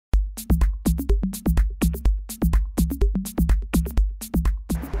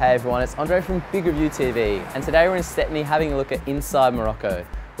Hey everyone, it's Andre from Big Review TV, and today we're in Stepney having a look at Inside Morocco.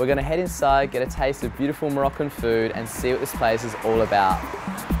 We're going to head inside, get a taste of beautiful Moroccan food and see what this place is all about.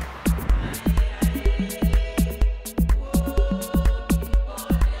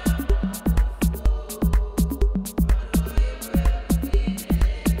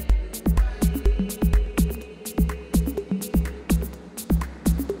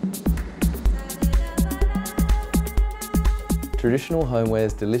 Traditional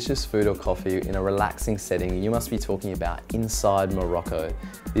homewares, delicious food or coffee in a relaxing setting, you must be talking about Inside Morocco.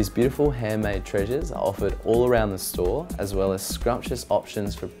 These beautiful handmade treasures are offered all around the store, as well as scrumptious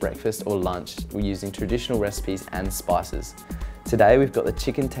options for breakfast or lunch using traditional recipes and spices. Today we've got the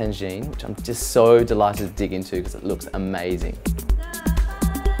chicken tangine, which I'm just so delighted to dig into because it looks amazing.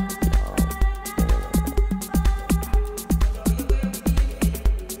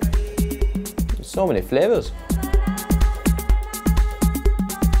 So many flavours.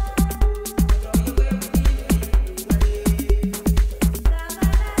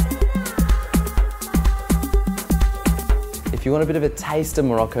 If you want a bit of a taste of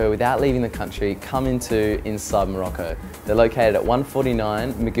Morocco without leaving the country, come into Inside Morocco. They're located at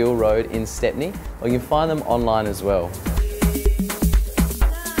 149 Magill Road in Stepney, or you can find them online as well.